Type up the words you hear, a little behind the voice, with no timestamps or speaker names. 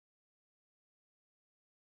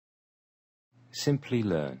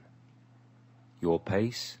Simplilearn. Your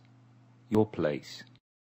pace, your place.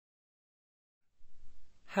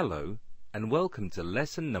 Hello and welcome to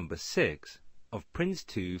lesson number 6 of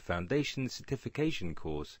PRINCE2 Foundation Certification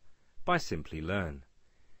course by Simplilearn.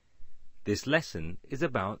 This lesson is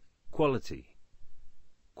about quality.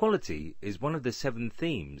 Quality is one of the 7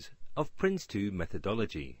 themes of PRINCE2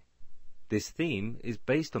 methodology. This theme is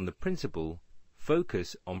based on the principle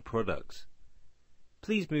focus on products.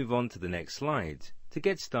 Please move on to the next slides to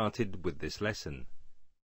get started with this lesson.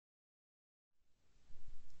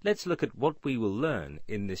 Let's look at what we will learn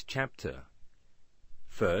in this chapter.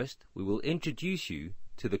 First, we will introduce you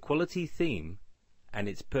to the quality theme and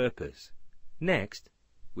its purpose. Next,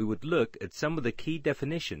 we would look at some of the key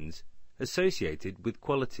definitions associated with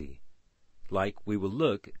quality, like we will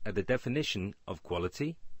look at the definition of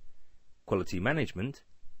quality, quality management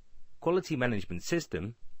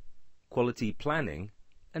system, quality planning,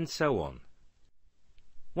 and so on.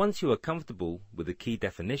 Once you are comfortable with the key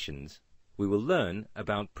definitions, we will learn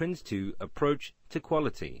about PRINCE2 approach to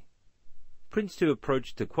quality. PRINCE2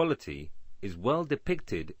 approach to quality is well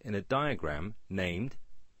depicted in a diagram named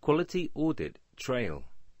Quality Audit Trail.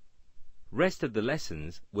 Rest of the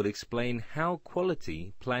lessons will explain how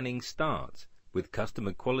quality planning starts with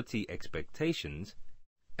customer quality expectations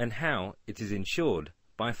and how it is ensured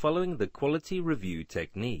by following the quality review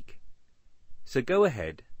technique. So go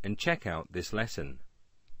ahead and check out this lesson.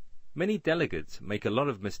 Many delegates make a lot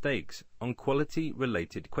of mistakes on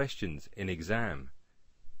quality-related questions in exam,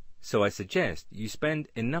 so I suggest you spend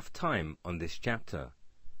enough time on this chapter.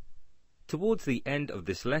 Towards the end of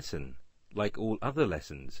this lesson, like all other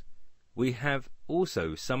lessons, we have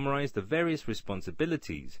also summarized the various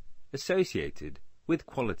responsibilities associated with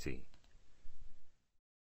quality.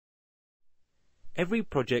 Every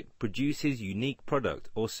project produces unique product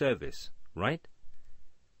or service, right?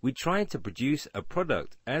 We try to produce a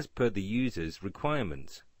product as per the user's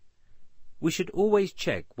requirements. We should always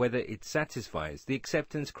check whether it satisfies the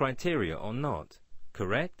acceptance criteria or not,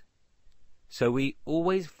 correct? So we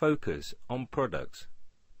always focus on products.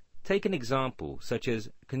 Take an example such as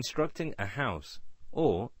constructing a house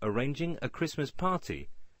or arranging a Christmas party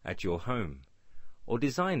at your home or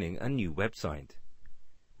designing a new website.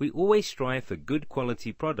 We always strive for good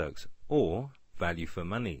quality products or value for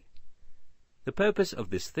money. The purpose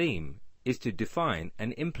of this theme is to define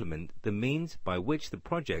and implement the means by which the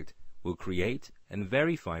project will create and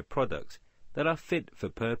verify products that are fit for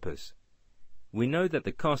purpose. We know that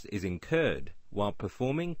the cost is incurred while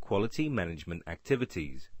performing quality management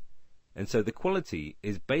activities, and so the quality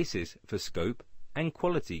is basis for scope and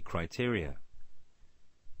quality criteria.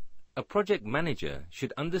 A project manager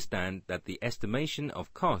should understand that the estimation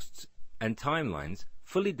of costs and timelines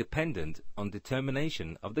fully dependent on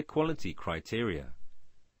determination of the quality criteria.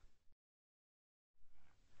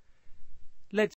 Let's